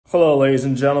Hello ladies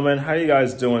and gentlemen, how you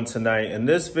guys doing tonight? In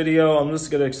this video, I'm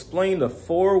just gonna explain the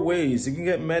 4 ways you can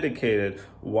get medicated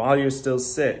while you're still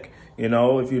sick. You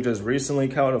know, if you just recently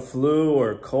caught a flu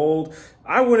or a cold,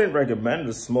 I wouldn't recommend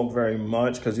to smoke very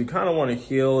much because you kind of want to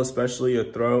heal, especially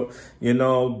your throat, you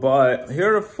know, but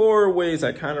here are 4 ways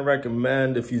I kind of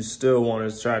recommend if you still want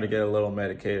to try to get a little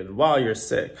medicated while you're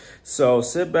sick. So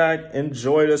sit back,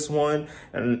 enjoy this one,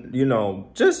 and, you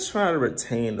know, just try to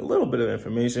retain a little bit of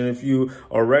information. If you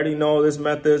already know this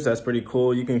methods, that's pretty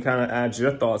cool. You can kind of add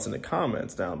your thoughts in the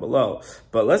comments down below.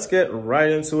 But let's get right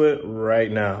into it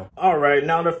right now. All right,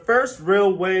 now the first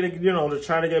real way to, to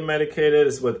try to get medicated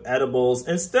is with edibles.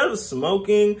 Instead of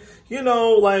smoking,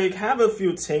 like have a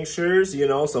few tinctures,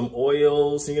 some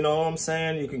oils, you know what I'm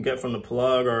saying? You can get from the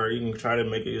plug or you can try to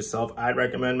make it yourself. I'd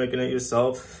recommend making it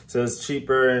yourself so it's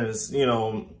cheaper and it's,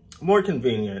 more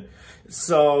convenient.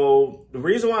 So the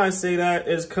reason why I say that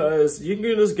is because you can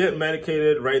just get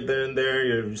medicated right then and there.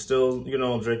 You're still,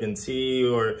 drinking tea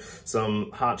or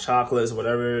some hot chocolates,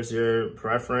 whatever is your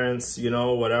preference,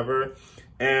 whatever.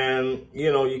 And,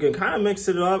 you can kind of mix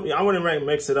it up. I wouldn't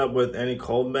mix it up with any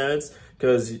cold meds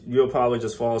because you'll probably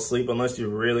just fall asleep unless you're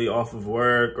really off of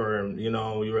work or,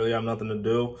 you really have nothing to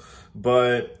do.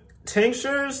 But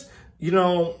tinctures,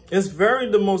 it's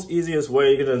the most easiest way.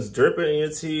 You can just drip it in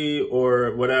your tea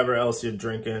or whatever else you're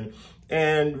drinking.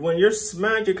 And when you're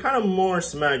smacked, you're kind of more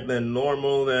smacked than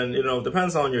normal. Then, it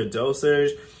depends on your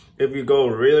dosage. If you go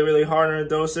really, really hard on a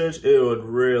dosage, it would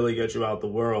really get you out the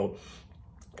world.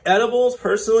 Edibles,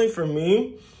 personally, for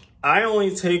me, I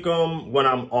only take them when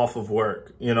I'm off of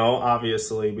work,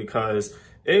 obviously, because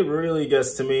it really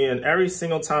gets to me. And every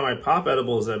single time I pop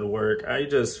edibles at work, I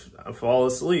fall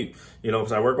asleep,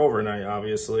 because I work overnight,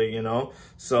 obviously,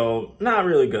 so not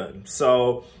really good.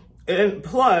 So, and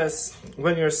plus,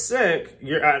 when you're sick,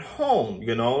 you're at home,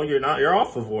 you're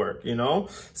off of work,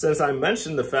 Since I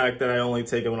mentioned the fact that I only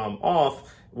take it when I'm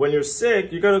off, when you're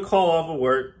sick, you're going to call off of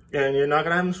work and you're not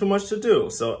going to have too much to do.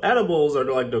 So edibles are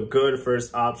like the good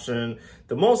first option,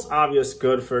 the most obvious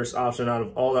good first option out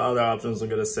of all the other options I'm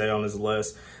going to say on this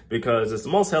list, because it's the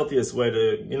most healthiest way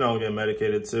to, get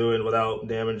medicated too, and without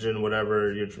damaging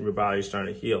whatever your body's trying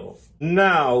to heal.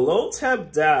 Now, low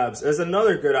temp dabs is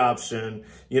another good option.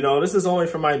 This is only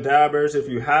for my dabbers. If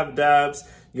you have dabs,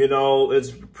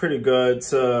 it's pretty good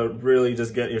to really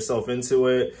just get yourself into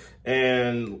it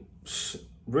and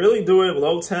really do it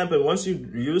low temp. And once you're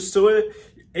used to it,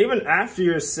 even after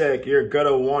you're sick, you're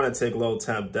gonna want to take low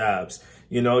temp dabs.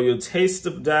 You'll taste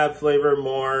the dab flavor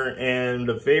more and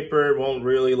the vapor won't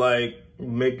really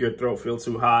make your throat feel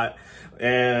too hot.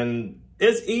 And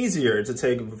it's easier to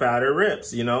take fatter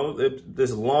rips,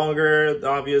 it's longer,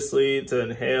 obviously, to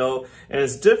inhale, and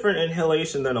it's different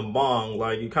inhalation than a bong.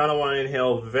 You kind of want to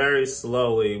inhale very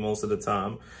slowly most of the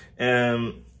time.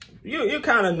 And you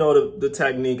kind of know the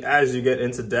technique as you get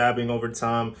into dabbing over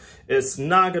time. It's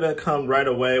not going to come right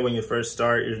away when you first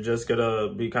start. You're just going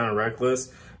to be kind of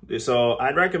reckless. So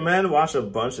I'd recommend watch a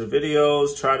bunch of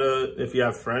videos. Try to, if you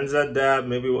have friends that dab,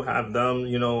 maybe we'll have them,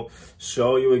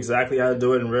 show you exactly how to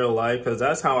do it in real life. Because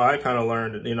that's how I kind of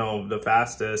learned, the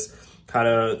fastest. How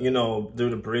to, do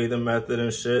the breathing method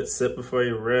and shit. Sip before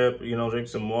you rip, drink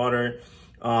some water.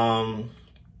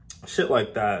 Shit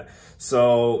like that.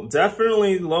 So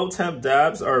definitely low temp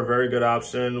dabs are a very good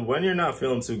option when you're not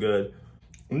feeling too good.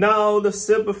 Now, the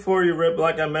sip before you rip,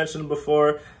 like I mentioned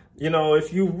before,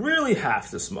 if you really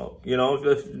have to smoke,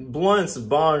 if blunts,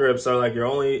 bong rips are your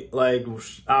only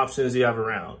options you have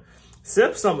around,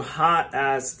 sip some hot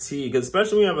ass tea, because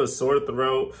especially when you have a sore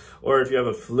throat or if you have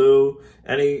a flu,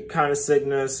 any kind of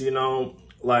sickness, I don't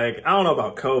know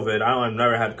about COVID. I've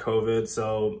never had COVID,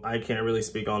 so I can't really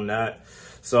speak on that.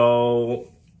 So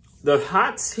the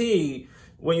hot tea,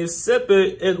 when you sip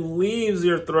it, it leaves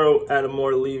your throat at a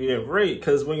more alleviant rate,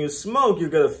 because when you smoke, you're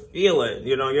going to feel it.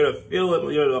 You're going to feel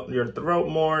it your throat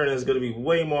more, and it's going to be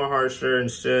way more harsher and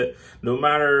shit, no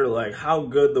matter how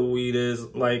good the weed is.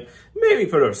 Maybe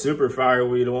for the super fire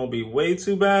weed, it won't be way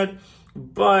too bad.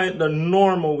 But the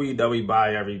normal weed that we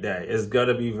buy every day is going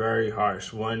to be very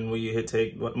harsh when we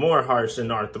take more harsh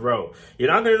in our throat.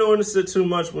 You're not going to notice it too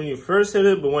much when you first hit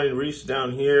it, but when you reach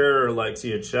down here or to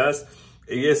your chest,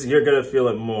 you're going to feel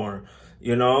it more,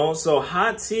 So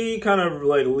hot tea kind of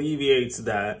alleviates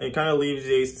that. It kind of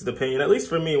alleviates the pain, at least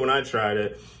for me when I tried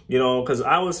it, because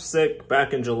I was sick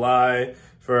back in July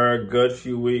for a good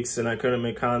few weeks and I couldn't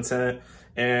make content.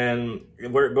 And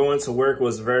going to work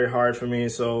was very hard for me.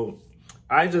 So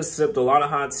I just sipped a lot of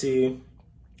hot tea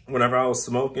whenever I was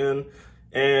smoking,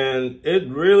 and it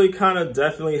really kind of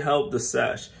definitely helped the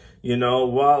sesh,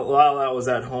 while I was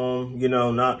at home,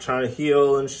 not trying to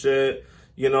heal and shit,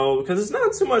 you know, because it's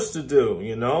not too much to do,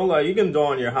 you know, like you can do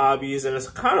on your hobbies, and it's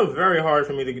kind of very hard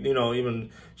for me to, you know,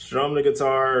 even strum the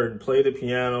guitar or play the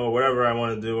piano or whatever I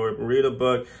want to do, or read a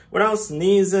book without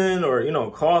sneezing or, you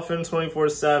know, coughing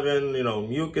 24/7, you know,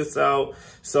 mucus out.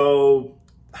 So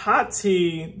hot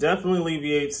tea definitely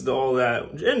alleviates all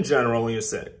that in general when you're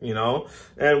sick, you know,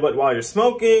 but while you're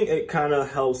smoking, it kind of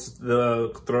helps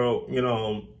the throat, you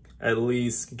know, at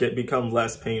least become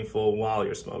less painful while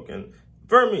you're smoking.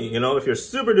 For me, you know, if you're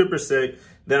super duper sick,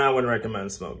 then I wouldn't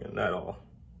recommend smoking at all.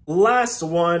 Last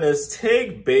one is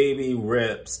take baby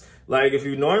rips. Like if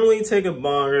you normally take a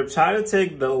bong rip, try to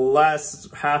take the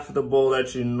last half of the bowl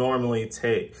that you normally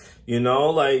take. You know,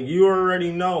 like you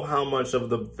already know how much of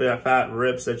the fat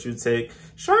rips that you take.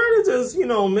 Try to just, you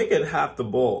know, make it half the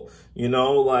bowl. You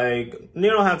know, like you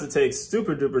don't have to take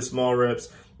super duper small rips.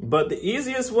 But the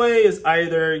easiest way is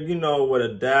either, you know, with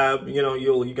a dab, you know,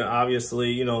 you can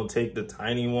obviously, you know, take the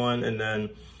tiny one and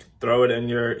then throw it in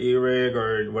your e-rig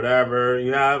or whatever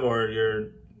you have, or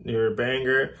your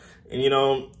banger, and you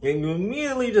know, and you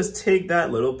immediately just take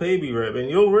that little baby rip, and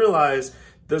you'll realize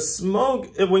the smoke,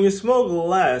 when you smoke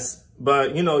less,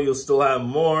 but you know, you'll still have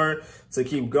more to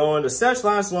keep going, the sesh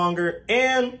lasts longer,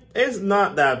 and it's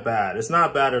not that bad. It's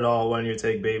not bad at all when you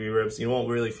take baby rips. You won't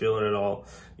really feel it at all.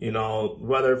 You know,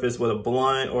 whether if it's with a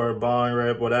blunt or a bong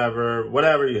rip,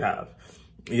 whatever you have,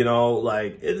 you know,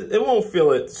 like it won't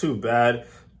feel it too bad.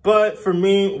 But for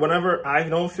me, whenever I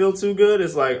don't feel too good,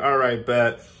 it's like, all right,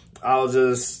 bet, I'll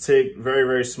just take very,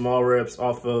 very small rips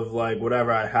off of like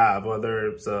whatever I have, whether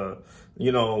it's a,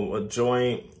 you know, a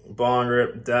joint, bong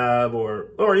rip, dab,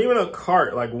 or even a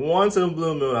cart. Like once in a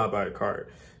blue moon, I'll buy a cart,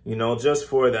 you know, just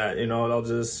for that. You know, I'll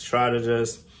just try to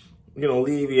just, you know,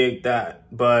 alleviate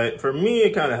that. But for me,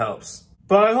 it kind of helps.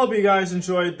 But I hope you guys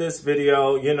enjoyed this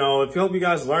video. You know, if you hope you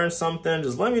guys learned something,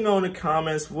 just let me know in the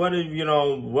comments what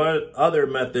other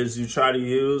methods you try to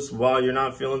use while you're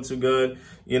not feeling too good.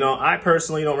 You know, I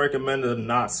personally don't recommend to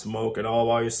not smoke at all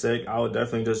while you're sick. I would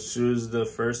definitely just choose the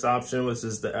first option, which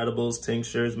is the edibles,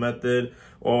 tinctures method,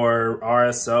 or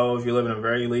RSO if you live in a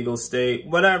very legal state.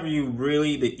 Whatever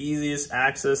the easiest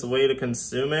access way to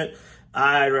consume it,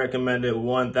 I recommend it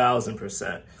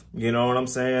 1000%. You know what I'm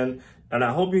saying? And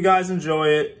I hope you guys enjoy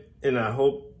it. And I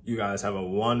hope you guys have a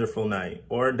wonderful night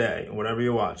or day, whatever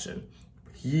you're watching.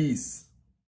 Peace.